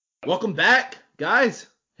Welcome back, guys.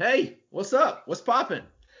 Hey, what's up? What's poppin'?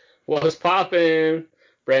 What's poppin'?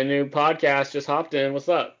 Brand new podcast just hopped in. What's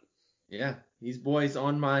up? Yeah, these boys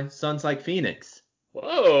on my Sons Like Phoenix.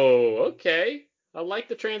 Whoa, okay. I like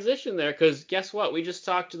the transition there because guess what? We just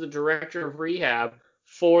talked to the director of rehab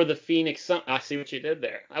for the Phoenix Sun. I see what you did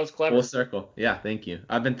there. That was Full clever. circle. Yeah, thank you.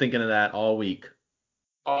 I've been thinking of that all week.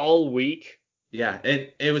 All week. Yeah,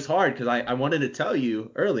 it was hard because I wanted to tell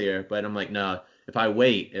you earlier, but I'm like, no, if I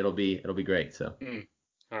wait, it'll be great. So Hmm.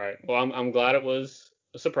 All right. Well, I'm glad it was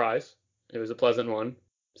a surprise. It was a pleasant one.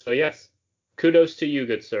 So yes, kudos to you,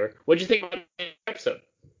 good sir. What'd you think about the episode?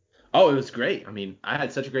 oh, it was great. I mean, I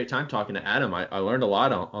had such a great time talking to Adam. I learned a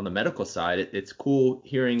lot on the medical side. It's cool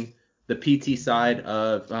hearing the PT side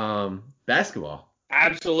of basketball.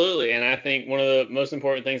 Absolutely. And I think one of the most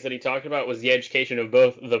important things that he talked about was the education of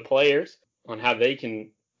both the players on how they can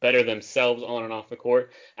better themselves on and off the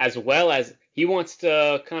court, as well as he wants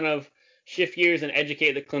to kind of shift gears and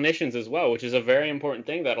educate the clinicians as well, which is a very important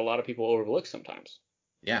thing that a lot of people overlook sometimes.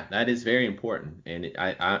 Yeah, that is very important, and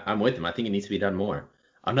I'm with him. I think it needs to be done more.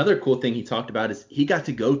 Another cool thing he talked about is he got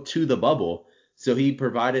to go to the bubble, so he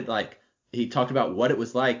provided he talked about what it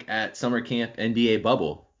was like at summer camp NBA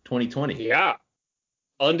bubble 2020. Yeah,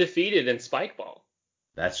 undefeated in spike ball.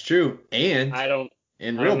 That's true, and I don't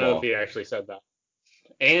in I real don't know if he ball actually said that.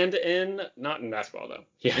 And in not in basketball though.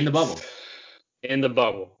 in the Yikes. bubble. In the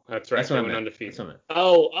bubble. That's That's right. what They I went meant. That's undefeated. what I meant.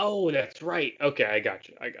 Oh, that's right. Okay, I got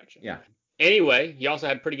you. I got you. Yeah, Anyway, he also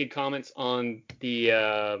had pretty good comments on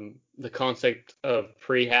the concept of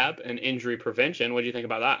prehab and injury prevention. What do you think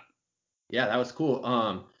about that? yeah, that was cool.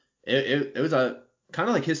 It was a kind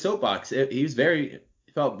of like his soapbox. He was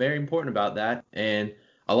felt very important about that, and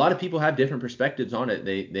a lot of people have different perspectives on it.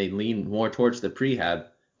 They lean more towards the prehab,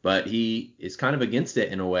 but he is kind of against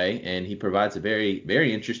it in a way, and he provides a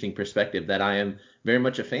very interesting perspective that I am very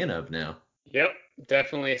much a fan of now. Yep,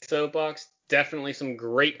 definitely a soapbox. Definitely some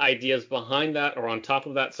great ideas behind that, or on top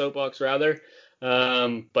of that soapbox, rather.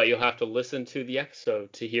 But you'll have to listen to the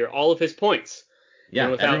episode to hear all of his points. And Yeah,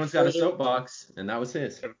 without everyone's got a further, soapbox, and that was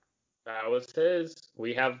his. that was his.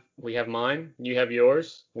 We have mine. You have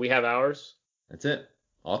yours. We have ours. That's it.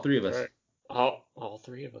 All three of That's us. right. All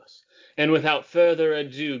three of us. And without further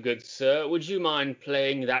ado, good sir, would you mind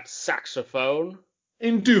playing that saxophone?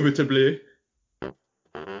 Indubitably.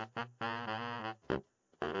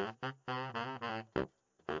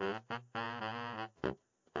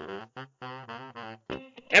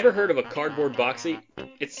 Ever heard of a cardboard box seat?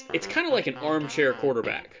 It's kind of like an armchair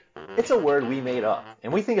quarterback. It's a word we made up,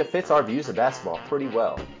 and we think it fits our views of basketball pretty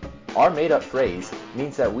well. Our made up phrase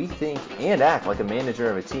means that we think and act like a manager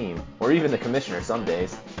of a team, or even the commissioner some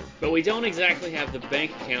days. But we don't exactly have the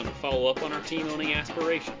bank account to follow up on our team owning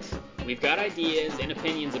aspirations. We've got ideas and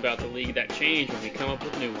opinions about the league that change when we come up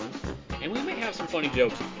with new ones, and we may have some funny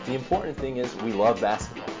jokes. The important thing is we love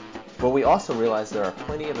basketball, but we also realize there are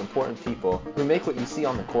plenty of important people who make what you see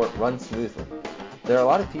on the court run smoothly. There are a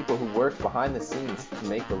lot of people who work behind the scenes to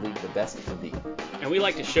make the league the best it can be. And we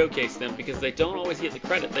like to showcase them because they don't always get the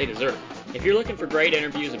credit they deserve. If you're looking for great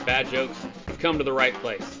interviews and bad jokes, you've come to the right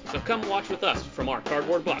place. So come watch with us from our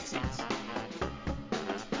cardboard box seats.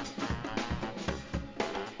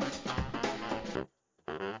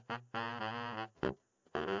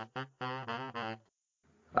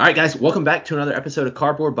 All right, guys, welcome back to another episode of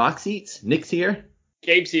Cardboard Box Seats. Nick's here.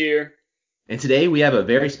 Gabe's here. And today we have a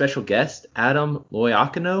very special guest, Adam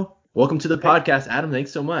Loiacono. Welcome to the Hey, podcast, Adam.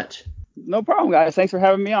 Thanks so much. no problem, guys. Thanks for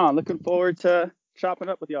having me on. Looking forward to chopping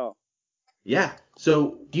up with y'all. Yeah.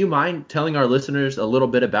 So, do you mind telling our listeners a little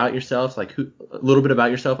bit about yourself, like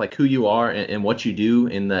who you are and what you do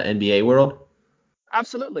in the NBA world?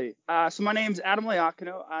 Absolutely. So my name's Adam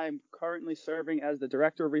Leacano. I'm currently serving as the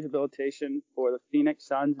Director of Rehabilitation for the Phoenix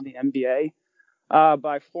Suns in the NBA.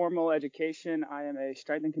 By formal education, I am a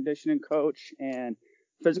strength and conditioning coach and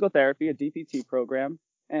physical therapy, a DPT program.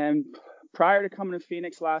 And prior to coming to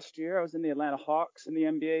Phoenix last year, I was in the Atlanta Hawks in the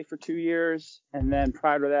NBA for 2 years. And then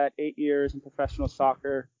prior to that, 8 years in professional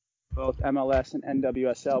soccer, both MLS and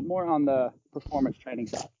NWSL, more on the performance training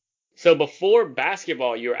side. So before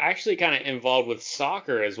basketball, you were actually kind of involved with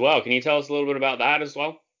soccer as well. Can you tell us a little bit about that as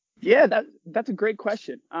well? Yeah, that's a great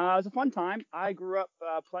question. It was a fun time. I grew up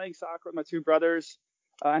playing soccer with my two brothers.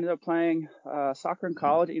 I ended up playing soccer in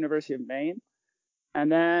college at University of Maine, and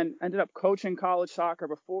then ended up coaching college soccer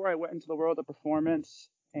before I went into the world of performance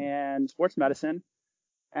and sports medicine.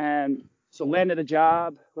 And so landed a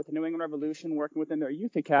job with the New England Revolution, working within their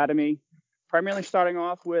youth academy, primarily starting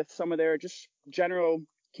off with some of their just general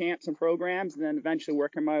camps and programs, and then eventually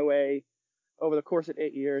working my way over the course of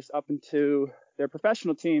 8 years up into their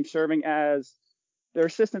professional team, serving as their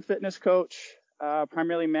assistant fitness coach,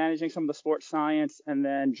 primarily managing some of the sports science and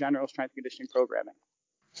then general strength and conditioning programming.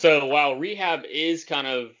 So while rehab is kind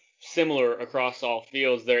of similar across all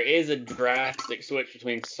fields, there is a drastic switch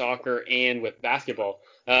between soccer and with basketball.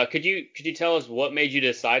 Could you tell us what made you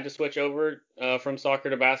decide to switch over from soccer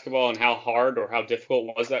to basketball, and how hard or how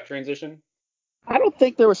difficult was that transition? I don't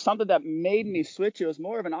think there was something that made me switch. It was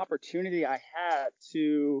more of an opportunity I had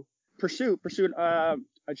to pursue a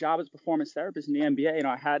job as a performance therapist in the NBA. You know,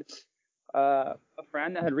 I had a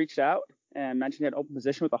friend that had reached out and mentioned he had an open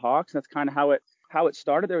position with the Hawks. And that's kind of how it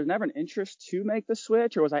started. There was never an interest to make the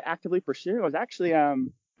switch, or was I actively pursuing? I was actually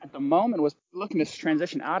at the moment was looking to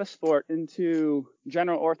transition out of sport into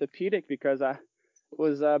general orthopedic because I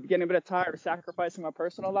was getting a bit tired of sacrificing my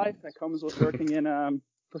personal life that comes with working in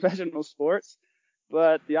professional sports.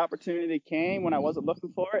 But the opportunity came when I wasn't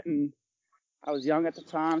looking for it, and I was young at the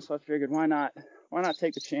time, so I figured why not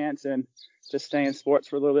take the chance and just stay in sports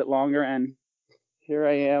for a little bit longer. And here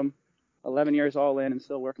I am, 11 years all in and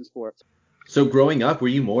still working sports. So growing up, were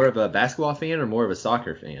you more of a basketball fan or more of a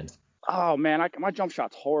soccer fan? Oh man, my jump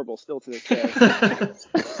shot's horrible still to this day.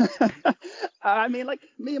 I mean, like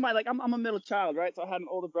me and I'm a middle child, right? So I had an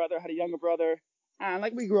older brother, I had a younger brother, and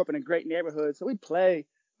like we grew up in a great neighborhood, so we'd play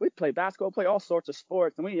basketball, play all sorts of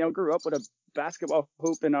sports, and we grew up with a basketball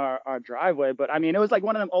hoop in our driveway. But I mean, it was like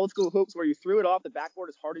one of them old school hoops where you threw it off the backboard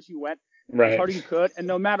as hard as you went, Right. as hard as you could, and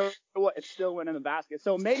no matter what, it still went in the basket.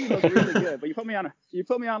 So it made me look really good. But you put me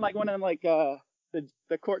on like one of them like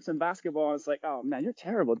the courts in basketball, and it's like, oh man, you're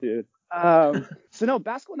terrible, dude. So no,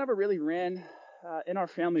 basketball never really ran in our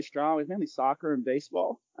family strong. It was mainly soccer and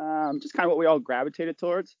baseball, just kind of what we all gravitated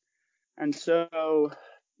towards. And so,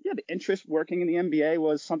 yeah, the interest working in the NBA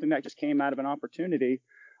was something that just came out of an opportunity.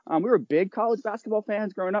 We were big college basketball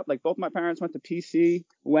fans growing up. Like both my parents went to PC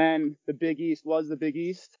when the Big East was the Big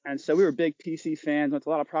East. And so we were big PC fans, went to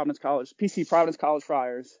a lot of Providence College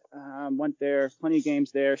Friars, went there, plenty of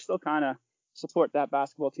games there, still kind of support that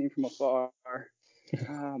basketball team from afar.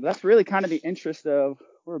 But that's really kind of the interest of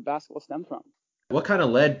where basketball stemmed from. What kind of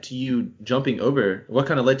led to you jumping over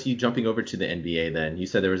to the NBA then? You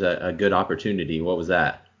said there was a good opportunity. What was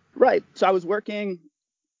that? Right. So I was working.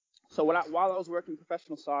 So while I was working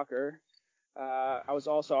professional soccer, I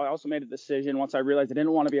also made a decision once I realized I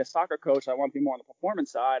didn't want to be a soccer coach. I want to be more on the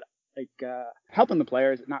performance side, like helping the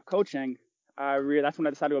players, not coaching. That's when I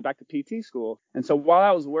decided to go back to PT school. And so while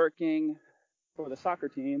I was working for the soccer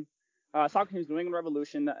team is New England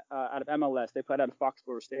Revolution out of MLS. They played out of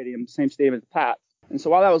Foxborough Stadium, same stadium as the Pats. And so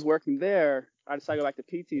while I was working there, I decided to go back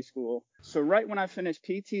to PT school. So right when I finished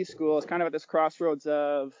PT school, it's kind of at this crossroads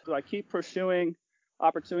of, do I keep pursuing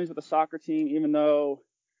opportunities with the soccer team, even though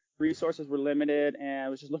resources were limited and I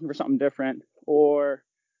was just looking for something different? Or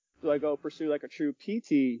do I go pursue like a true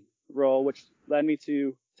PT role, which led me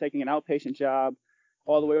to taking an outpatient job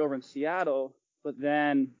all the way over in Seattle, but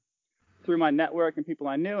then through my network and people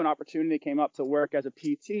I knew, an opportunity came up to work as a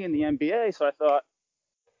PT in the NBA. So I thought,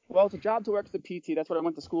 well, it's a job to work as a PT. That's what I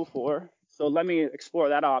went to school for. So let me explore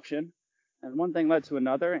that option. And one thing led to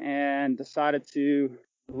another, and decided to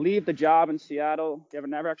leave the job in Seattle.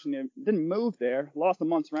 Didn't move there. Lost a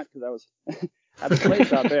month's rent because I was at the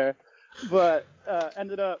place out there. But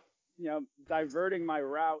ended up, diverting my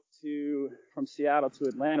route from Seattle to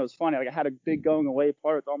Atlanta. It was funny. Like I had a big going away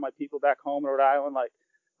party with all my people back home in Rhode Island. Like,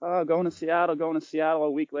 going to Seattle. A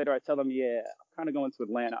week later, I tell them, yeah, I'm kind of going to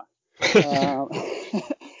Atlanta.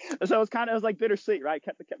 So it was like bittersweet, right?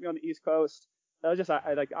 Kept me on the East Coast. That was just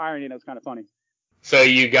like irony, and it was kind of funny. So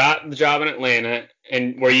you got the job in Atlanta,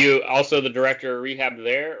 and were you also the director of rehab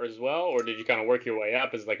there as well, or did you kind of work your way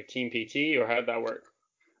up as like a team PT, or how did that work?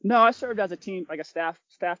 No, I served as a team, like a staff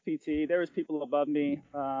PT. There was people above me,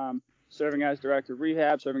 serving as director of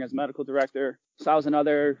rehab, serving as medical director. So I was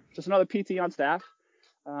another PT on staff.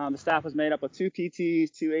 The staff was made up of 2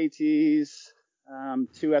 PTs, 2 ATs,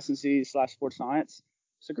 2 S&Cs/sports science.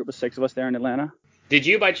 It's a group of 6 of us there in Atlanta. Did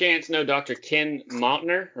you by chance know Dr. Ken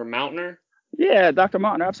Mautner? Yeah, Dr.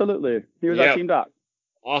 Mautner, absolutely. He was our team doc.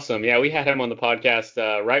 Awesome. Yeah, we had him on the podcast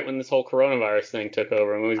right when this whole coronavirus thing took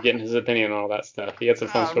over, and we was getting his opinion on all that stuff. He had some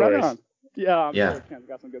fun stories. Right on. Yeah, I'm sure Ken's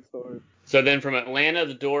got some good stories. So then from Atlanta,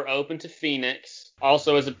 the door opened to Phoenix,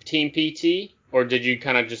 also as a team PT, or did you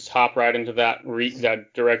kind of just hop right into that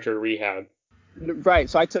director of rehab? Right.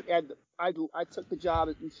 So I took the job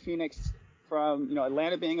in Phoenix from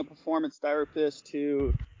Atlanta being a performance therapist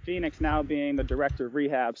to Phoenix now being the director of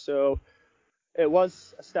rehab. So it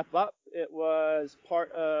was a step up. It was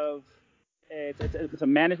part of it's a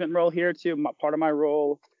management role here too. Part of my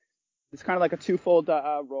role, it's kind of like a twofold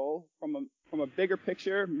role from a bigger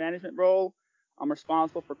picture management role. I'm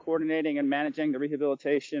responsible for coordinating and managing the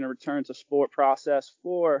rehabilitation and return to sport process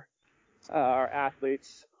for our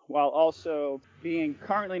athletes, while also being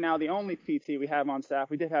currently now the only PT we have on staff.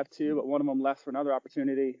 We did have two, but one of them left for another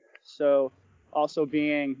opportunity. So also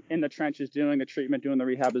being in the trenches, doing the treatment, doing the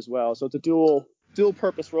rehab as well. So it's a dual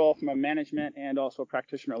purpose role from a management and also a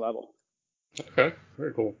practitioner level. Okay,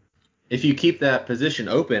 very cool. If you keep that position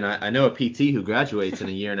open, I know a PT who graduates in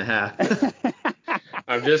a year and a half.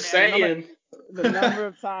 I'm just saying. The number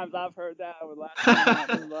of times I've heard that over the last 10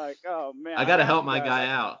 months is like, oh man. I got to help my guy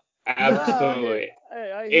out. Absolutely.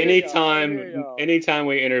 Hey, anytime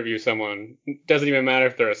we interview someone, doesn't even matter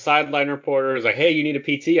if they're a sideline reporter. It's like, hey, you need a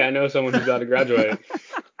PT? I know someone who's about to graduate.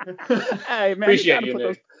 Hey man,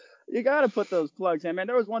 Appreciate you gotta put those plugs in, man.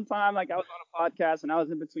 There was one time like I was on a podcast and I was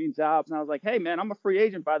in between jobs and I was like, hey man, I'm a free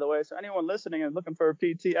agent by the way. So anyone listening and looking for a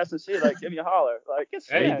PT S&C, like give me a holler. Like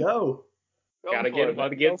there you go. Gotta get it while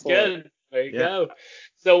the get's good. There you Yeah. go.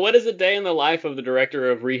 So what does a day in the life of the director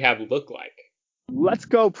of rehab look like? Let's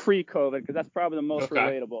go pre-COVID because that's probably the most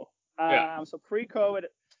relatable. Yeah. So pre-COVID,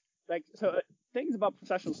 things about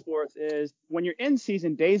professional sports is when you're in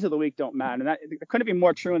season, days of the week don't matter. And that couldn't be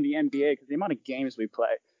more true in the NBA because the amount of games we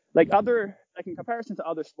play. Like in comparison to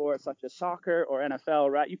other sports such as soccer or NFL,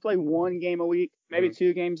 right? You play one game a week, maybe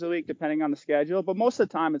 2 games a week, depending on the schedule. But most of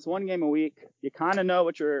the time, it's one game a week. You kind of know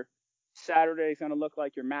what your Saturday is going to look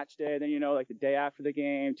like, your match day. Then you know, like the day after the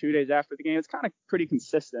game, 2 days after the game. It's kind of pretty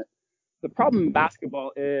consistent. The problem in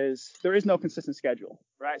basketball is there is no consistent schedule,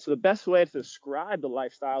 right? So the best way to describe the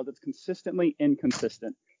lifestyle is it's consistently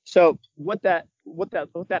inconsistent. So what that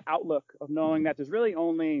outlook of knowing that there's really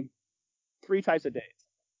only 3 types of days.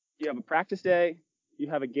 You have a practice day, you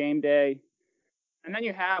have a game day, and then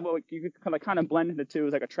you have what you could kind of blend into two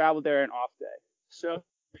is like a travel day and off day. So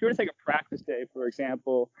if you were to take a practice day, for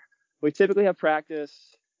example, we typically have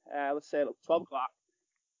practice, let's say at 12 o'clock.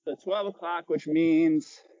 So 12 o'clock, which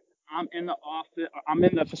means I'm in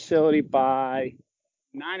the facility by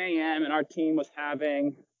 9 a.m. and our team was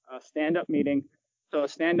having a stand-up meeting. So a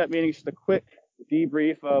stand-up meeting is just a quick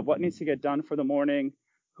debrief of what needs to get done for the morning,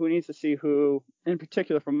 who needs to see who. In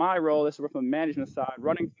particular, for my role, this is from the management side,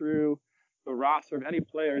 running through the roster of any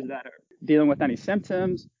players that are dealing with any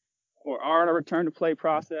symptoms or are in a return to play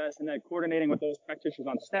process, and then coordinating with those practitioners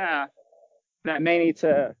on staff that may need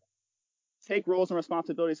to take roles and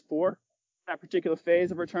responsibilities for that particular phase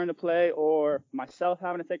of return to play, or myself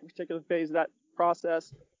having to take a particular phase of that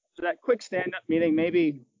process. So that quick stand-up meeting,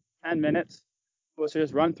 maybe 10 minutes, was to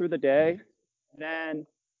just run through the day. Then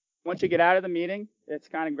once you get out of the meeting, it's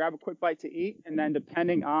kind of grab a quick bite to eat, and then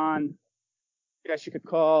depending on, I guess you could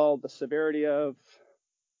call the severity of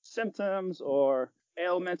symptoms or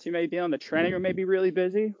ailments you may be on, the training room may be really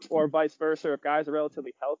busy, or vice versa. If guys are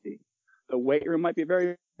relatively healthy, the weight room might be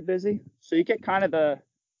very busy. So you get kind of the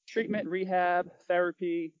treatment, rehab,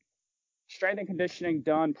 therapy, strength and conditioning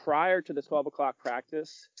done prior to the 12 o'clock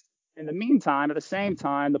practice. In the meantime, at the same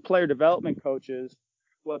time, the player development coaches,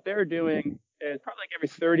 what they're doing is probably like every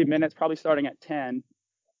 30 minutes, probably starting at 10,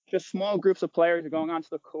 just small groups of players are going onto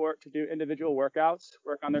the court to do individual workouts,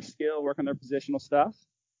 work on their skill, work on their positional stuff.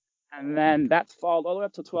 And then that's followed all the way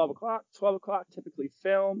up to 12 o'clock. 12 o'clock, typically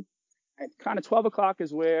film. And kind of 12 o'clock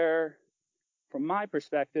is where, from my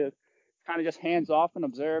perspective, kind of just hands off and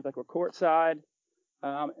observe, like we're courtside.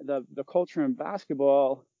 The culture in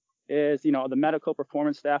basketball is, the medical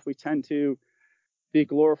performance staff, we tend to be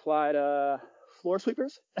glorified floor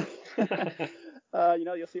sweepers.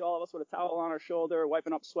 You'll see all of us with a towel on our shoulder,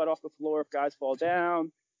 wiping up sweat off the floor if guys fall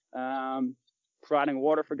down, providing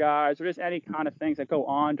water for guys, or just any kind of things that go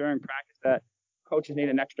on during practice that coaches need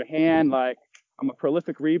an extra hand. Like, I'm a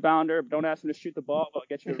prolific rebounder, but don't ask me to shoot the ball, but I'll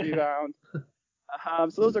get you a rebound.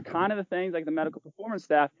 So those are kind of the things like the medical performance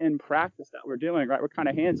staff in practice that we're doing, right? We're kind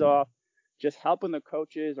of hands off, just helping the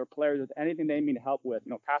coaches or players with anything they need help with,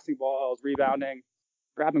 passing balls, rebounding,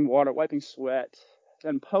 grabbing water, wiping sweat.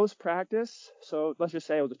 Then post practice, so let's just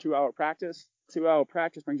say it was a 2-hour practice. 2-hour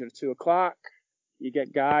practice brings you to 2 o'clock. You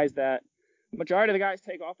get guys that, majority of the guys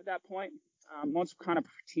take off at that point. Once kind of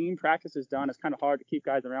team practice is done, it's kind of hard to keep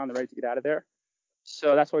guys around. They're ready to get out of there.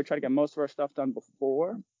 So that's why we try to get most of our stuff done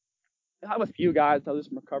before. I have a few guys that do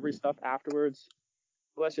some recovery stuff afterwards.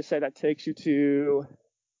 Let's just say that takes you to,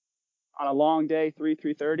 on a long day,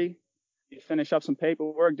 3:30. You finish up some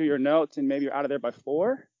paperwork, do your notes, and maybe you're out of there by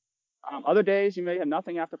 4. Other days, you may have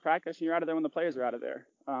nothing after practice, and you're out of there when the players are out of there.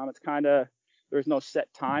 It's kind of, there's no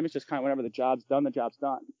set time. It's just kind of whenever the job's done, the job's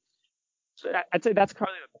done. So I'd say that's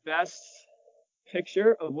probably the best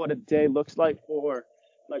picture of what a day looks like for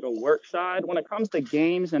like a work side. When it comes to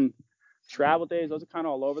games and travel days, those are kind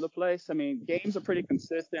of all over the place. I mean, games are pretty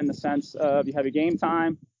consistent in the sense of you have your game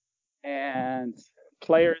time and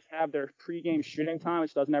players have their pregame shooting time,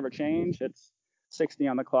 which doesn't ever change. It's 60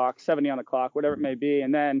 on the clock, 70 on the clock, whatever it may be.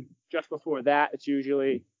 And then just before that, it's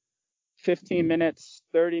usually 15 minutes,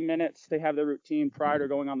 30 minutes. They have their routine prior to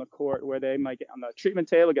going on the court where they might get on the treatment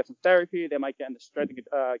table, get some therapy. They might get in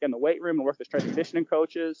get in the weight room and work with strength and conditioning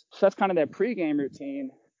coaches. So that's kind of their pregame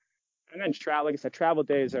routine. And then like I said, travel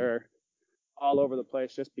days are all over the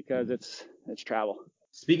place just because it's travel.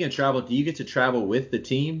 Speaking of travel, do you get to travel with the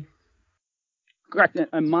team? Correct.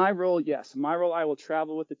 In my role, yes. In my role, I will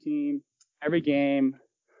travel with the team every game,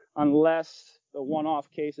 unless the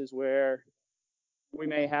one-off cases where we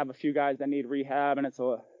may have a few guys that need rehab, and it's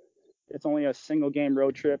only a single game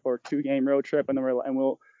road trip or 2-game road trip,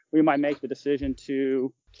 and we might make the decision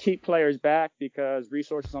to keep players back because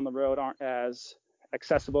resources on the road aren't as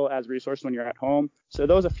accessible as resources when you're at home. So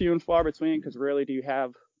those are few and far between, because rarely do you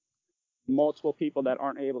have multiple people that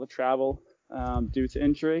aren't able to travel due to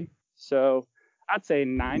injury. So I'd say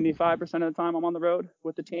 95% of the time I'm on the road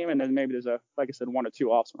with the team, and then maybe there's like I said, 1 or 2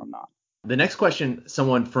 offs where I'm not. The next question,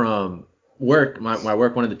 someone from work, my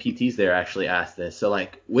work, one of the PTs there actually asked this. So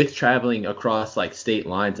like with traveling across like state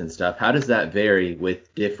lines and stuff, how does that vary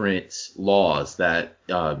with different laws that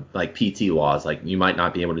like PT laws? Like you might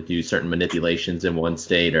not be able to do certain manipulations in one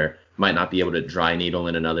state, or might not be able to dry needle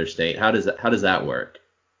in another state. How does that work?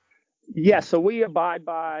 Yeah, so we abide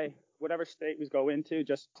by whatever state we go into,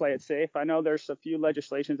 just play it safe. I know there's a few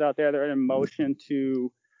legislations out there that are in motion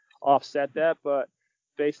to offset that, but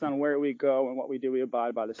based on where we go and what we do, we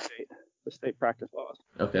abide by the state practice laws.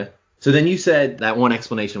 Okay. So then you said that one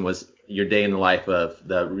explanation was your day in the life of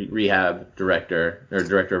the rehab director or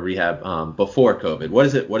director of rehab before COVID. What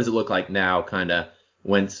does it look like now, kind of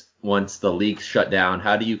once the league shut down?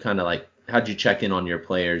 How'd you check in on your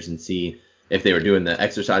players and see if they were doing the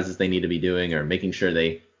exercises they need to be doing, or making sure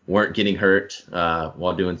they weren't getting hurt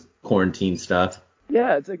while doing quarantine stuff?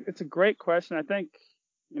 Yeah, it's a great question. I think,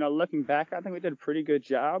 looking back, I think we did a pretty good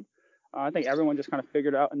job. I think everyone just kind of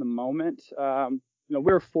figured it out in the moment. We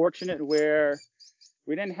were fortunate where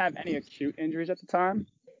we didn't have any acute injuries at the time.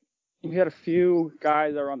 We had a few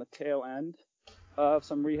guys that were on the tail end of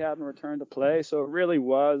some rehab and return to play. So it really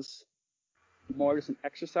was more just an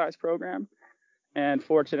exercise program. And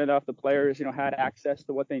fortunate enough, the players, had access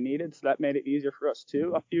to what they needed. So that made it easier for us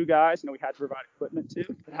too. A few guys, we had to provide equipment to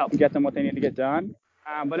help get them what they need to get done.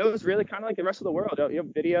 But it was really kind of like the rest of the world. You have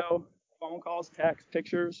video, phone calls, text,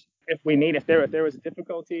 pictures. If there was a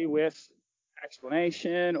difficulty with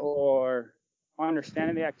explanation or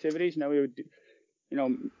understanding the activities, we would,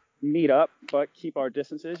 meet up, but keep our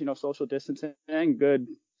distances, social distancing, good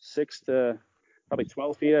 6 to probably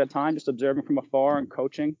 12 feet at a time, just observing from afar and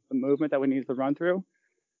coaching the movement that we needed to run through.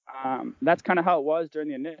 That's kind of how it was during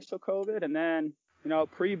the initial COVID. And then,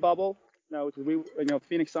 pre-bubble,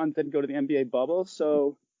 Phoenix Suns didn't go to the NBA bubble.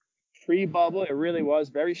 So pre-bubble, it really was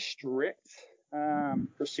very strict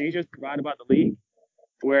procedures provided by the league,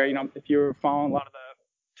 where, if you were following a lot of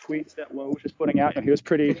the tweets that Woj was just putting out, he was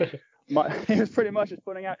pretty much just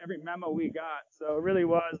putting out every memo we got. So it really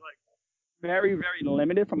was like very, very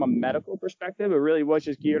limited from a medical perspective. It really was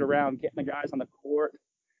just geared around getting the guys on the court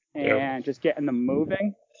and just getting them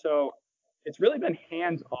moving. So it's really been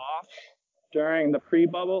hands off during the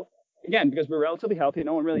pre-bubble. Again, because we're relatively healthy,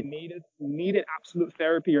 no one really needed absolute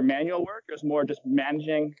therapy or manual work. It was more just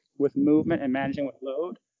managing with movement and managing with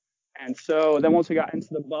load. And so then once we got into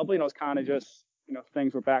the bubble, it's kind of just,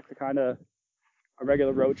 things were back to kind of a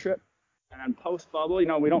regular road trip. And then post-bubble, we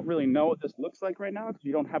don't really know what this looks like right now because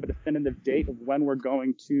we don't have a definitive date of when we're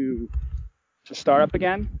going to start up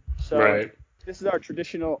again. So This is our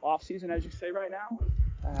traditional off-season, as you say right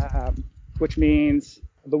now, which means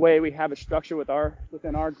the way we have it structured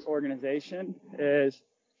within our organization is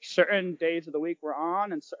certain days of the week we're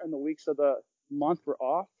on and certain the weeks of the month we're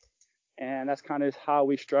off. And that's kind of how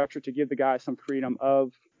we structure to give the guys some freedom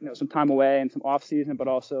of, some time away and some off season, but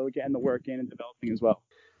also getting the work in and developing as well.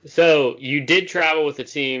 So you did travel with the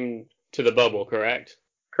team to the bubble, correct?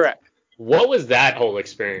 Correct. What was that whole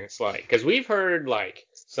experience like? Because we've heard like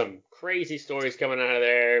some crazy stories coming out of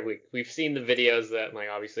there. We've seen the videos that like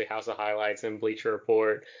obviously House of Highlights and Bleacher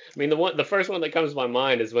Report. I mean, the first one that comes to my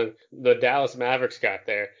mind is when the Dallas Mavericks got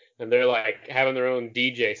there and they're like having their own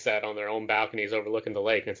DJ set on their own balconies overlooking the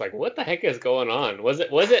lake. And it's like, what the heck is going on? Was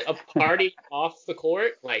it a party off the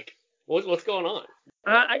court? Like, what's going on?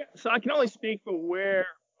 So I can only speak for where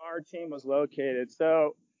our team was located.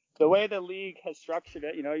 So the way the league has structured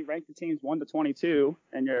it, you rank the teams 1 to 22,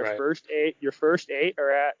 and your first eight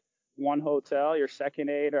are at one hotel, your second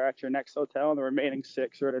 8 are at your next hotel, and the remaining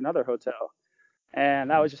 6 are at another hotel. And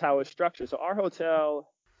that was just how it was structured. So our hotel,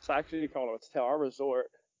 so actually called a hotel, our resort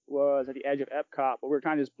was at the edge of Epcot, but we were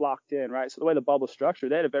kind of just blocked in, right? So the way the bubble's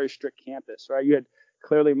structured, they had a very strict campus, right? You had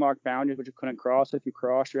clearly marked boundaries, which you couldn't cross. If you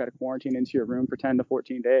crossed, you had to quarantine into your room for 10 to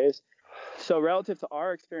 14 days. So relative to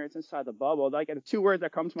our experience inside the bubble, like the 2 words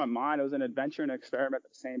that come to my mind, it was an adventure and an experiment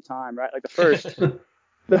at the same time, right? Like the first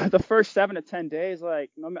the first 7 to 10 days, like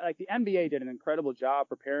the NBA did an incredible job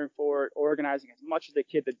preparing for it, organizing as much as they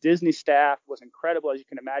could. The Disney staff was incredible, as you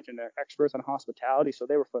can imagine. They're experts on hospitality, so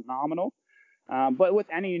they were phenomenal. But with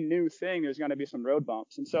any new thing, there's going to be some road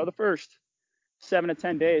bumps. And so the first 7 to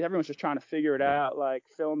 10 days, everyone's just trying to figure it out, like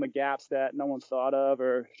fill in the gaps that no one's thought of,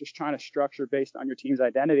 or just trying to structure based on your team's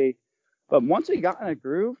identity. But once we got in a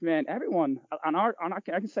groove, man, everyone I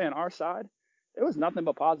can say on our side, it was nothing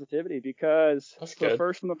but positivity, because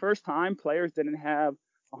from the first time, players didn't have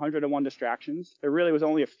 101 distractions. There really was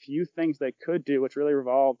only a few things they could do, which really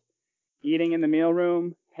revolved eating in the meal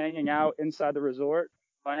room, hanging out inside the resort,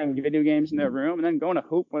 playing video games in their room, and then going to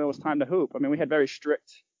hoop when it was time to hoop. I mean, we had very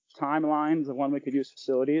strict timelines of when we could use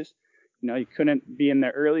facilities. You couldn't be in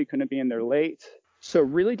there early, you couldn't be in there late. So it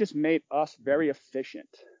really just made us very efficient,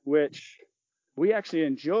 which we actually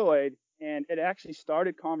enjoyed. And it actually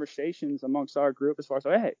started conversations amongst our group as far as,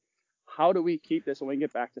 hey, how do we keep this when we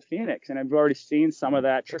get back to Phoenix? And I've already seen some of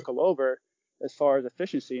that trickle over as far as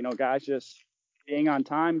efficiency. Guys just being on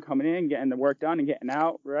time, coming in, getting the work done and getting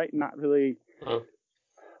out, right? Not really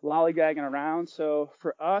lollygagging around. So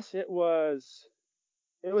for us, it was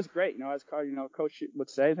great. As Coach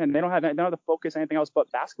would say, and they don't have to focus anything else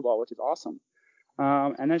but basketball, which is awesome.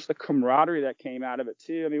 And then just the camaraderie that came out of it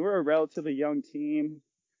too. I mean, we're a relatively young team.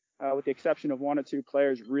 With the exception of 1 or 2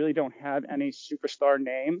 players, really don't have any superstar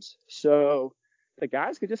names. So the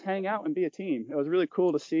guys could just hang out and be a team. It was really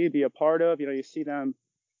cool to see, be a part of. You see them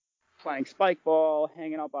playing spike ball,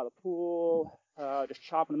 hanging out by the pool, just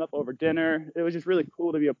chopping them up over dinner. It was just really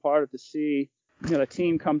cool to be a part of, to see the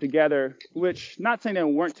team come together, which, not saying they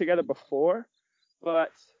weren't together before,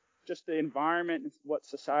 but just the environment and what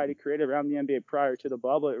society created around the NBA prior to the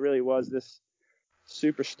bubble, it really was this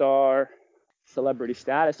superstar celebrity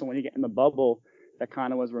status. And when you get in the bubble, that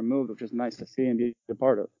kind of was removed, which is nice to see and be a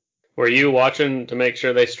part of. Were you watching to make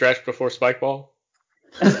sure they stretched before spike ball?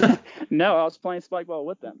 No, I was playing spike ball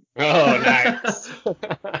with them. Oh, nice.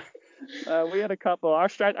 We had a couple. Our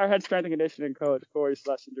head strength and conditioning coach, Corey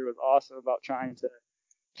Schlesinger, was awesome about trying to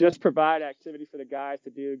just provide activity for the guys to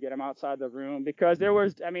do, get them outside the room, because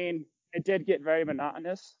it did get very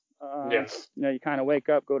monotonous. Yes. You kind of wake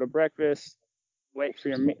up, go to breakfast, wait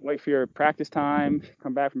for your practice time,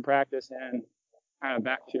 come back from practice, and kind of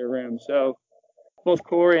back to your room. So both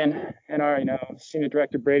Corey and our senior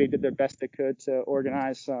director Brady did their best they could to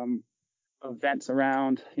organize some events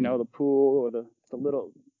around the pool or the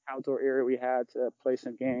little outdoor area we had to play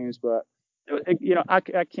some games. But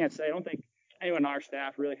I can't say, I don't think anyone on our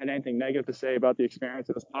staff really had anything negative to say about the experience.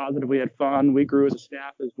 It was positive. We had fun. We grew as a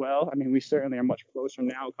staff as well. I mean, we certainly are much closer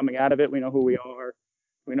now coming out of it. We know who we are.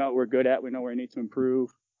 We know what we're good at. We know where we need to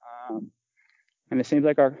improve. And it seems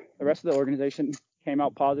like the rest of the organization came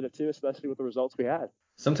out positive too, especially with the results we had.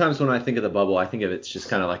 Sometimes when I think of the bubble, I think of it's just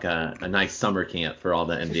kind of like a nice summer camp for all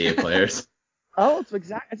the NBA players. Oh, it's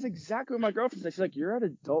exactly what my girlfriend said. She's like, "You're at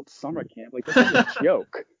adult summer camp. Like, this is a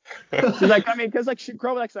joke." She's like, because she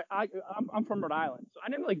growing up, I'm from Rhode Island, so I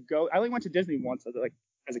didn't really go. I only went to Disney once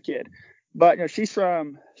as a kid, but she's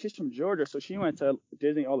from Georgia, so she went to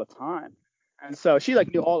Disney all the time. And so she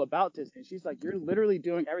knew all about Disney. She's like, "You're literally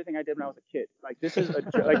doing everything I did when I was a kid. Like, this is a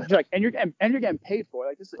joke. And you're getting paid for it.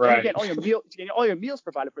 Like, this is, right. And you're getting all your meals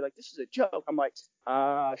provided for. Like, this is a joke." I'm like,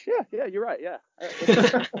 yeah, you're right, yeah.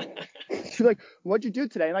 She's like, "What'd you do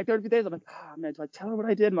today?" And 30 days, I'm like, man, do I tell her what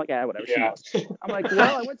I did? I'm like, whatever. Yeah. She knows. I'm like,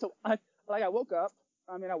 well, I woke up.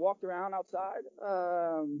 I walked around outside,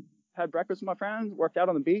 had breakfast with my friends, worked out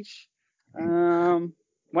on the beach,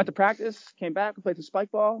 went to practice, came back, we played some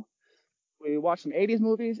spike ball. We watched some 80s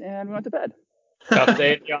movies, and we went to bed. Tough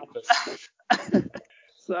day at the office.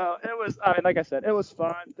 So it was, like I said, it was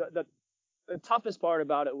fun. The toughest part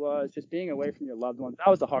about it was just being away from your loved ones. That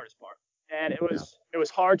was the hardest part. And it was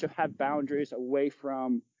hard to have boundaries away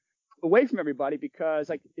from everybody, because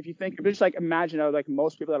if you think, just imagine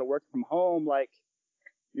most people that are working from home,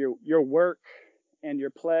 your work and your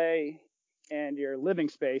play and your living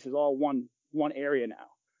space is all one area now.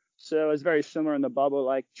 So it's very similar in the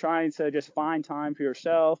bubble, trying to just find time for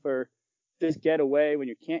yourself or just get away when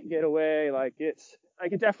you can't get away. It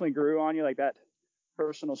definitely grew on you, that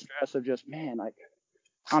personal stress of just, man,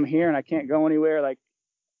 I'm here and I can't go anywhere.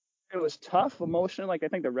 it was tough emotionally, like I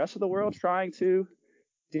think the rest of the world's trying to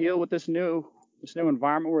deal with this new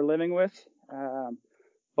environment we're living with.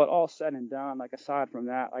 But all said and done, like aside from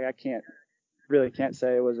that, like I can't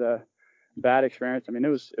say it was a bad experience. I mean, it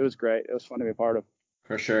was great. It was fun to be a part of.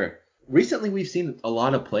 For sure. Recently, we've seen a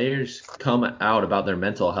lot of players come out about their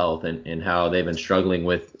mental health and how they've been struggling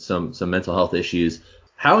with some mental health issues.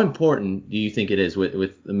 How important do you think it is with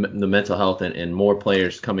the mental health and more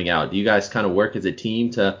players coming out? Do you guys kind of work as a team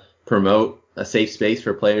to promote a safe space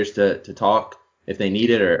for players to talk if they need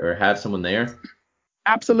it or have someone there?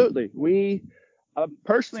 Absolutely. We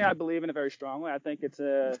personally, I believe in it very strongly. I think it's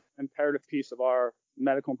an imperative piece of our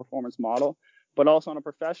medical and performance model. But also on a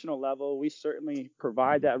professional level, we certainly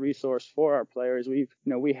provide that resource for our players.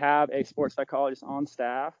 We have a sports psychologist on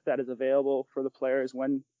staff that is available for the players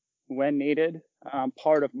when needed.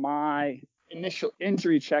 Part of my initial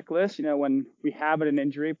injury checklist, when we have an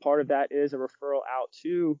injury, part of that is a referral out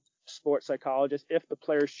to sports psychologists. If the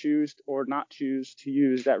players choose or not choose to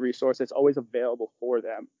use that resource, it's always available for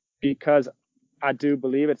them, because I do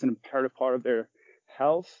believe it's an imperative part of their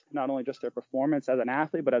health, not only just their performance as an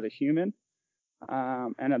athlete, but as a human.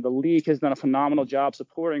 And the league has done a phenomenal job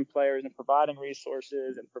supporting players and providing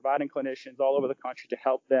resources and providing clinicians all over the country to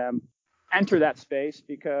help them enter that space,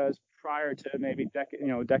 because prior to maybe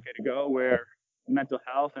a decade ago, where mental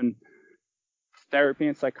health and therapy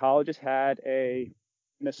and psychologists had a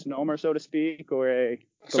misnomer, so to speak, or a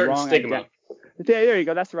certain stigma. There you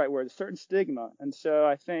go. That's the right word. A certain stigma. And so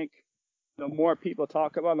I think the more people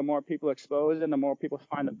talk about it, the more people expose it, and the more people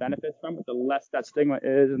find the benefits from it, the less that stigma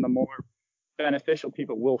is, and the more beneficial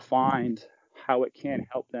people will find how it can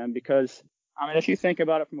help them. Because I mean, if you think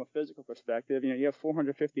about it from a physical perspective, you have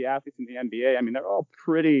 450 athletes in the NBA. I mean, they're all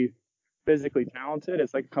pretty physically talented.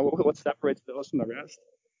 It's like what separates those from the rest.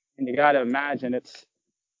 And you got to imagine it's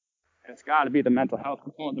got to be the mental health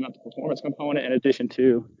component, the mental performance component, in addition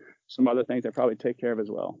to some other things that probably take care of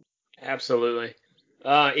as well. Absolutely.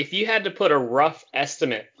 If you had to put a rough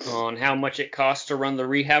estimate on how much it costs to run the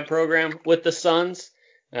rehab program with the Suns,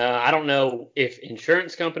 I don't know if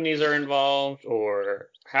insurance companies are involved or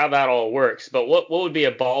how that all works, but what would be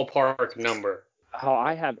a ballpark number? Oh,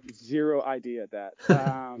 I have zero idea of that.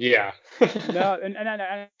 Yeah. No, and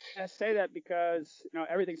I say that because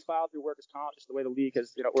everything's filed through workers' comp, just the way the league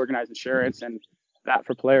has organized insurance and that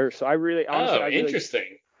for players. So I really, honestly,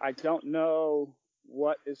 interesting. I don't know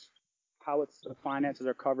how the finances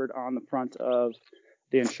are covered on the front of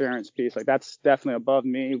the insurance piece. Like that's definitely above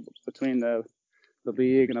me, between the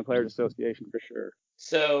league and the Players Association for sure.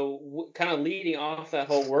 So kind of leading off that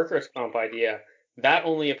whole workers' comp idea, that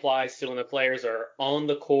only applies to when the players are on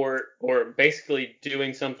the court or basically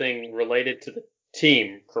doing something related to the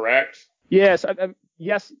team, correct? Yes,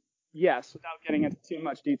 yes. Without getting into too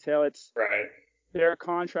much detail, it's right. Their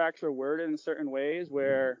contracts are worded in certain ways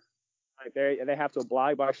where like they have to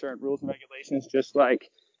abide by certain rules and regulations, just like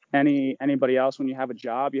anybody else. When you have a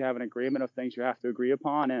job, you have an agreement of things you have to agree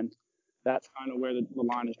upon, and that's kind of where the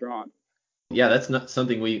line is drawn. Yeah, that's not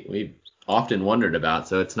something we've often wondered about,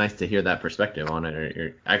 so it's nice to hear that perspective on it,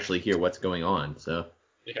 or actually hear what's going on. So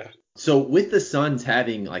yeah. So with the Suns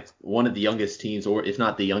having like one of the youngest teams, or if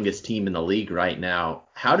not the youngest team in the league right now,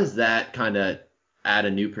 how does that kind of add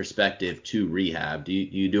a new perspective to rehab? Do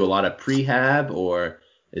you do a lot of prehab, or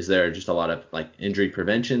is there just a lot of like injury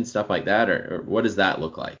prevention, stuff like that, or what does that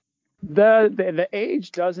look like? The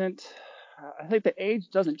age doesn't. I think the age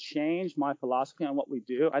doesn't change my philosophy on what we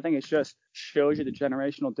do. I think it just shows you the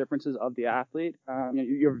generational differences of the athlete.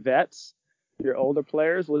 Your vets, your older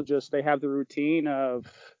players they have the routine of,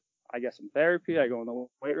 I get some therapy, I go in the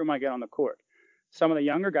weight room, I get on the court. Some of the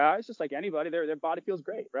younger guys, just like anybody, their body feels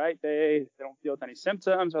great, right? They don't feel with any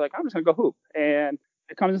symptoms. They're like, I'm just gonna go hoop. And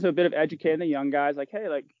it comes into a bit of educating the young guys, like, hey,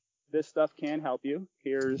 like this stuff can help you.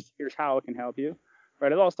 Here's how it can help you.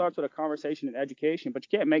 Right, it all starts with a conversation and education, but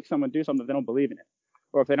you can't make someone do something if they don't believe in it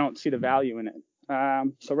or if they don't see the value in it.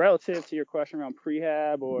 So relative to your question around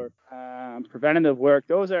prehab or preventative work,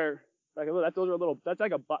 that's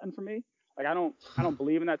like a button for me. Like I don't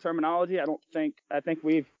believe in that terminology. I think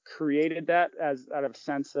we've created that as out of a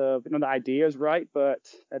sense of the idea is right, but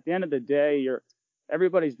at the end of the day,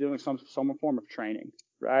 everybody's doing some form of training.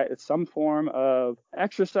 Right? It's some form of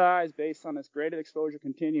exercise based on this graded exposure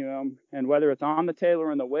continuum. And whether it's on the table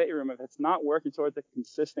or in the weight room, if it's not working towards a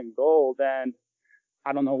consistent goal, then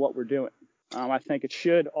I don't know what we're doing. I think it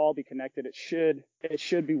should all be connected. It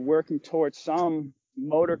should be working towards some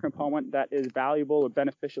motor component that is valuable or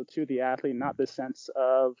beneficial to the athlete, not the sense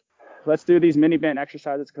of let's do these mini band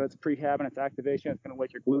exercises because it's prehab and it's activation. It's going to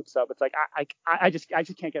wake your glutes up. It's like I just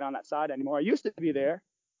can't get on that side anymore. I used to be there.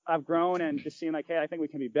 I've grown and just seeing like, hey, I think we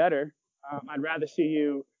can be better. I'd rather see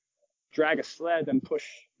you drag a sled than push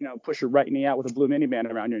your right knee out with a blue mini band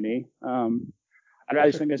around your knee. I'd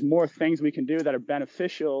rather think there's more things we can do that are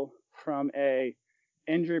beneficial from a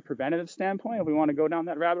injury preventative standpoint. If we want to go down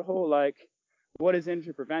that rabbit hole, like what is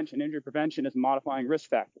injury prevention? Injury prevention is modifying risk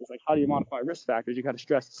factors. Like how do you modify risk factors? You got to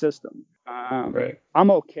stress the system. Right.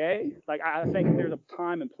 I'm okay. Like I think there's a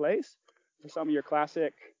time and place for some of your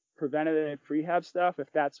classic preventative prehab stuff.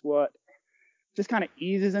 If that's what just kind of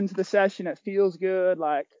eases into the session, it feels good.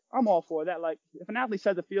 Like I'm all for that. Like if an athlete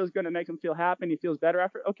says it feels good and makes him feel happy and he feels better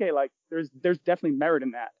after, okay, like there's definitely merit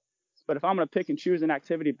in that. But if I'm going to pick and choose an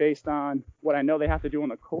activity based on what I know they have to do on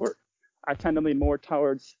the court, I tend to lean more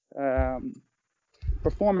towards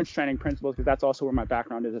performance training principles because that's also where my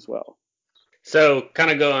background is as well. So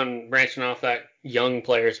kind of branching off that young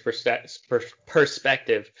player's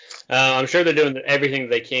perspective, I'm sure they're doing everything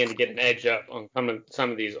they can to get an edge up on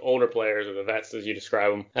some of these older players or the vets as you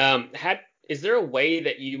describe them. Is there a way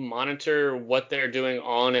that you monitor what they're doing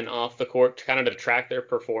on and off the court to kind of track their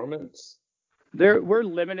performance? We're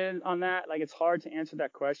limited on that. Like it's hard to answer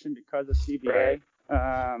that question because of CBA.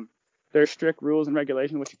 Right. There's strict rules and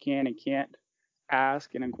regulations what you can and can't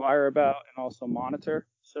ask and inquire about and also monitor.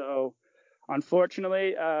 So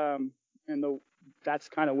unfortunately, that's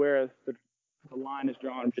kind of where the line is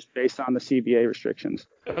drawn just based on the CBA restrictions.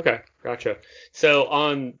 Okay, gotcha. So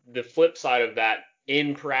on the flip side of that,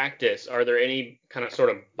 in practice, are there any kind of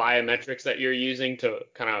sort of biometrics that you're using to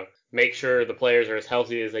kind of make sure the players are as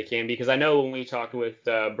healthy as they can? Because I know when we talked with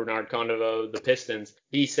Bernard Condovo, the Pistons,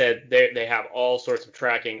 he said they have all sorts of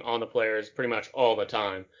tracking on the players pretty much all the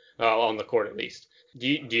time, on the court at least. Do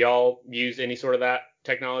y'all use any sort of that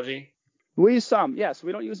technology? We use some, yes.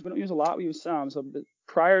 We don't use a lot. We use some. So the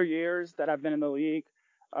prior years that I've been in the league,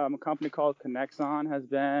 a company called Connexon has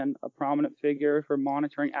been a prominent figure for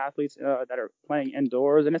monitoring athletes that are playing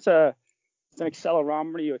indoors, and it's an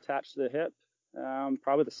accelerometer you attach to the hip,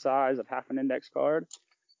 probably the size of half an index card,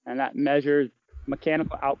 and that measures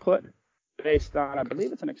mechanical output based on, I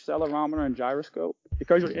believe it's an accelerometer and gyroscope.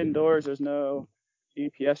 Because you're indoors, there's no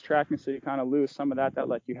GPS tracking, so you kind of lose some of that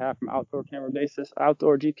like you have from outdoor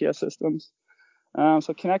GPS systems.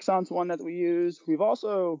 So Connexon's one that we use. We've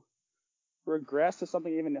also regressed to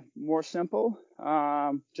something even more simple,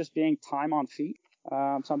 just being time on feet.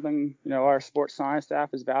 Something our sports science staff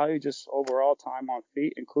has valued, just overall time on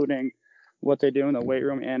feet, including what they do in the weight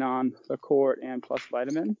room and on the court and plus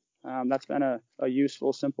vitamin. That's been a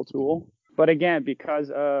useful, simple tool. But again, because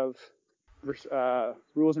of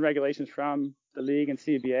rules and regulations from the league and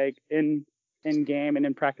CBA, in game and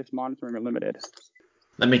in practice monitoring are limited.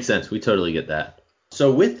 That makes sense. We totally get that.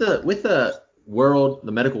 So with the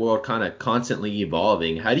medical world kind of constantly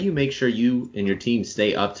evolving, how do you make sure you and your team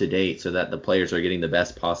stay up to date so that the players are getting the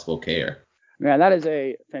best possible care? Man, that is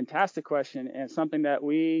a fantastic question and something that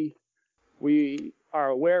we are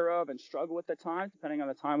aware of and struggle with at times, depending on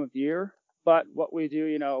the time of year. But what we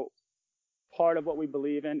do, part of what we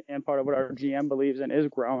believe in and part of what our GM believes in is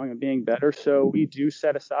growing and being better. So we do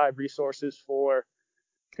set aside resources for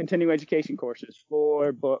continuing education courses,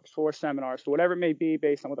 for books, for seminars, for whatever it may be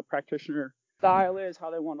based on what the practitioner style is,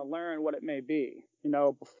 how they want to learn, what it may be.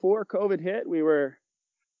 Before COVID hit, we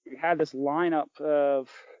had this lineup of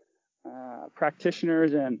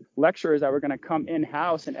practitioners and lecturers that were going to come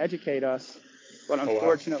in-house and educate us. But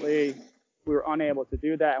unfortunately, we were unable to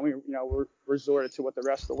do that, and we resorted to what the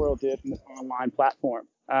rest of the world did in this online platform.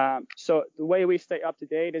 So the way we stay up to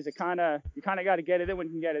date is you kind of got to get it in when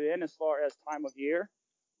you can get it in as far as time of year.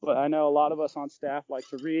 But I know a lot of us on staff like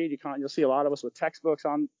to read. You'll see a lot of us with textbooks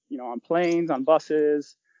on planes, on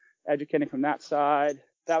buses, educating from that side.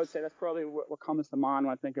 I would say that's probably what comes to mind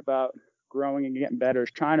when I think about growing and getting better, is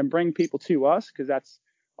trying to bring people to us, because that's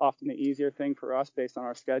often the easier thing for us based on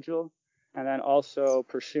our schedule. And then also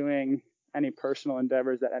pursuing any personal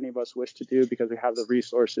endeavors that any of us wish to do because we have the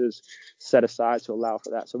resources set aside to allow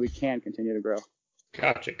for that, so we can continue to grow.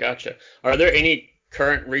 Gotcha. Are there any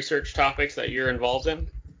current research topics that you're involved in?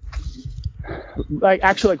 Like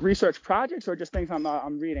research projects, or just things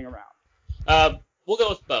I'm reading around? We'll go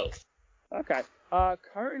with both. Okay.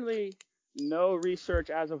 Currently, no research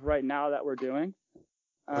as of right now that we're doing.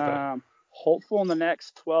 Okay. Hopeful in the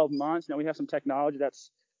next 12 months. We have some technology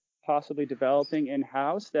that's possibly developing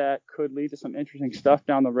in-house that could lead to some interesting stuff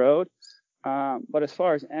down the road. But as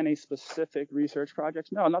far as any specific research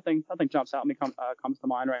projects, no, nothing jumps out at me comes to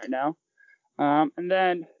mind right now. And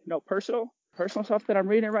then, personal stuff that I'm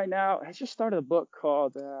reading right now. I just started a book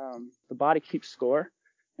called The Body Keeps Score,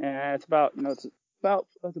 and it's about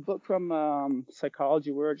it's a book from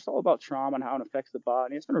Psychology Word. It's all about trauma and how it affects the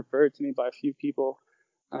body. It's been referred to me by a few people.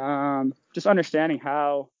 Just understanding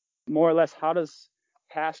how, more or less, how does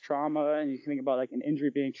past trauma, and you can think about like an injury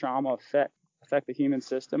being trauma, affect the human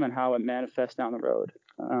system and how it manifests down the road.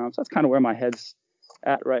 So that's kind of where my head's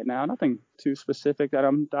at right now. Nothing too specific that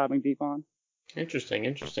I'm diving deep on. Interesting.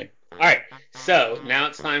 All right, so now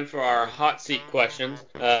it's time for our hot seat questions.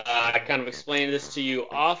 I kind of explained this to you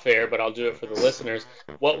off air, but I'll do it for the listeners.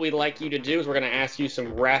 What we'd like you to do is we're going to ask you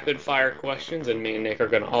some rapid fire questions, and me and Nick are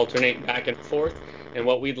going to alternate back and forth. And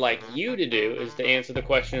what we'd like you to do is to answer the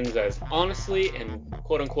questions as honestly and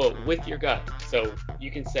quote unquote with your gut. So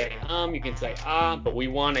you can say you can say but we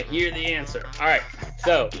want to hear the answer. All right,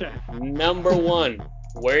 so number one,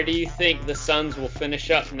 where do you think the Suns will finish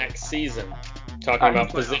up next season? Talking about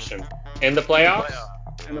position. In the playoffs?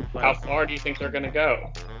 In the playoffs. How far do you think they're going to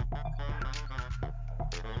go?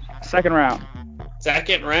 Second round.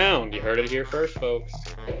 Second round. You heard it here first, folks.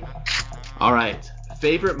 All right.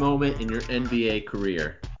 Favorite moment in your NBA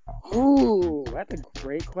career? Ooh, that's a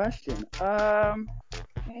great question.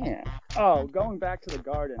 Man. Oh, going back to the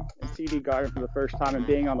Garden, in TD Garden for the first time and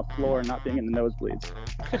being on the floor and not being in the nosebleeds.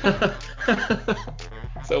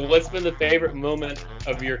 So what's been the favorite moment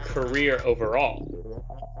of your career overall?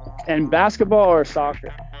 And basketball or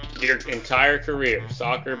soccer? Your entire career.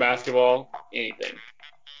 Soccer, basketball, anything.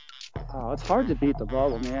 Oh, it's hard to beat the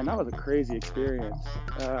bubble, man. That was a crazy experience.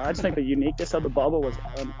 I just think the uniqueness of the bubble was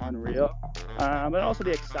unreal. And also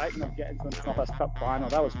the excitement of getting to an MLS Cup final.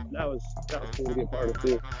 That was cool to be a part of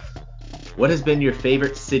too. What has been your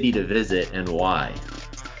favorite city to visit and why?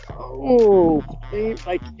 Oh,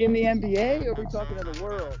 like in the NBA, or are we talking in the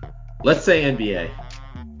world? Let's say NBA.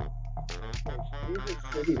 Favorite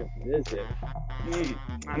city to visit?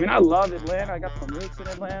 I mean, I love Atlanta. I got some roots in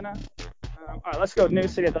Atlanta. All right, let's go new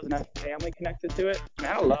city that doesn't have family connected to it.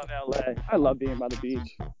 Man, I love LA. I love being by the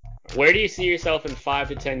beach. Where do you see yourself in 5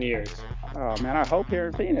 to 10 years? Oh, man, I hope here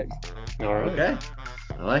in Phoenix. All right. Okay.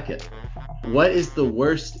 I like it. What is the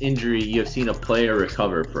worst injury you have seen a player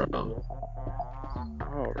recover from?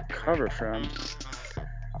 Oh, recover from.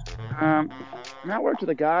 I worked with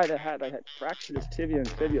a guy that had fractured his tibia and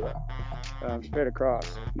fibula straight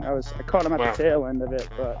across. I caught him at the tail end of it,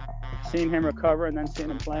 but seeing him recover and then seeing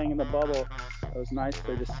him playing in the bubble, it was nice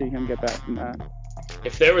to just see him get back from that.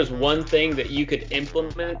 If there was one thing that you could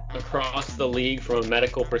implement across the league from a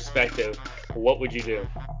medical perspective, what would you do?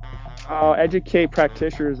 Educate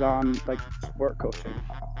practitioners on sport coaching.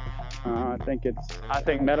 I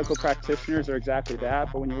think medical practitioners are exactly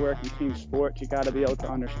that, but when you work in team sports, you got to be able to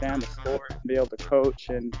understand the sport, be able to coach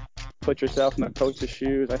and put yourself in the coach's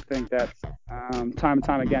shoes. I think that's time and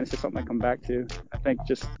time again, it's just something I come back to. I think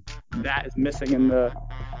just that is missing in the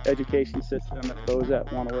education system of those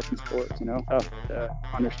that want to work in sports, to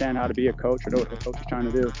understand how to be a coach or know what the coach is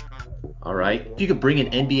trying to do. All right. If you could bring an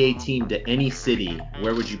NBA team to any city,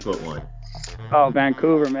 where would you put one? Oh,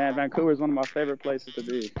 Vancouver, man. Vancouver is one of my favorite places to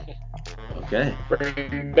be. Okay.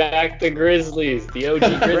 Bring back the Grizzlies, the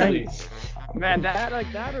OG Grizzlies. Man, that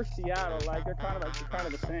or Seattle, they're kind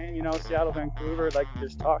of the same, Seattle, Vancouver,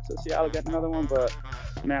 there's talks of Seattle getting another one, but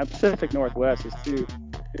man, Pacific Northwest is too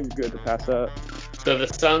good to pass up. So the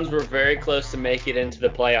Suns were very close to make it into the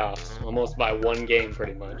playoffs, almost by one game,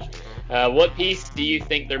 pretty much. What piece do you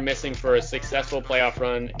think they're missing for a successful playoff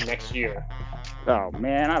run next year? Oh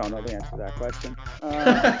man, I don't know the answer to that question.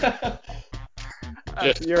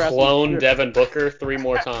 Just clone Devin Booker 3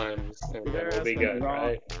 more times, and then we'll be good,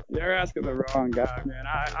 right? You're asking the wrong guy, man.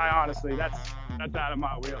 I honestly, that's out of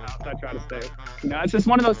my wheelhouse. I try to stay. It's just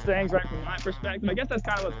one of those things, right? From my perspective, I guess that's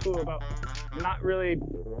kind of what's cool about not really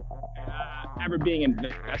ever being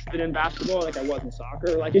invested in basketball like I was in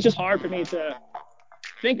soccer. It's just hard for me to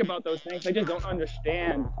think about those things. I just don't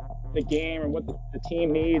understand the game or what the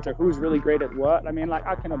team needs or who's really great at what. I mean,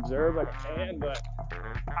 I can observe like a fan, but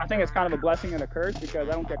I think it's kind of a blessing and a curse because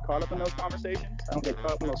I don't get caught up in those conversations. I don't get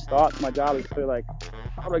caught up in those thoughts. My job is to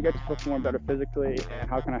how do I get you to perform better physically, and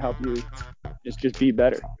how can I help you just be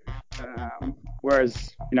better?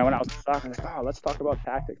 Whereas, when I was in soccer, I'm like, let's talk about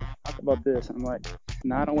tactics, talk about this. And I'm like,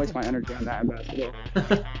 I don't waste my energy on that in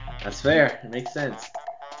basketball. That's fair. It makes sense.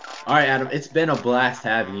 All right, Adam, it's been a blast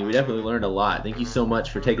having you. We definitely learned a lot. Thank you so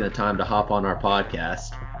much for taking the time to hop on our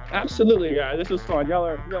podcast. Absolutely, guys. This was fun. Y'all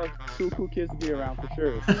are two cool kids to be around for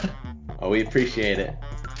sure. Oh, we appreciate it.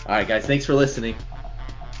 All right, guys, thanks for listening.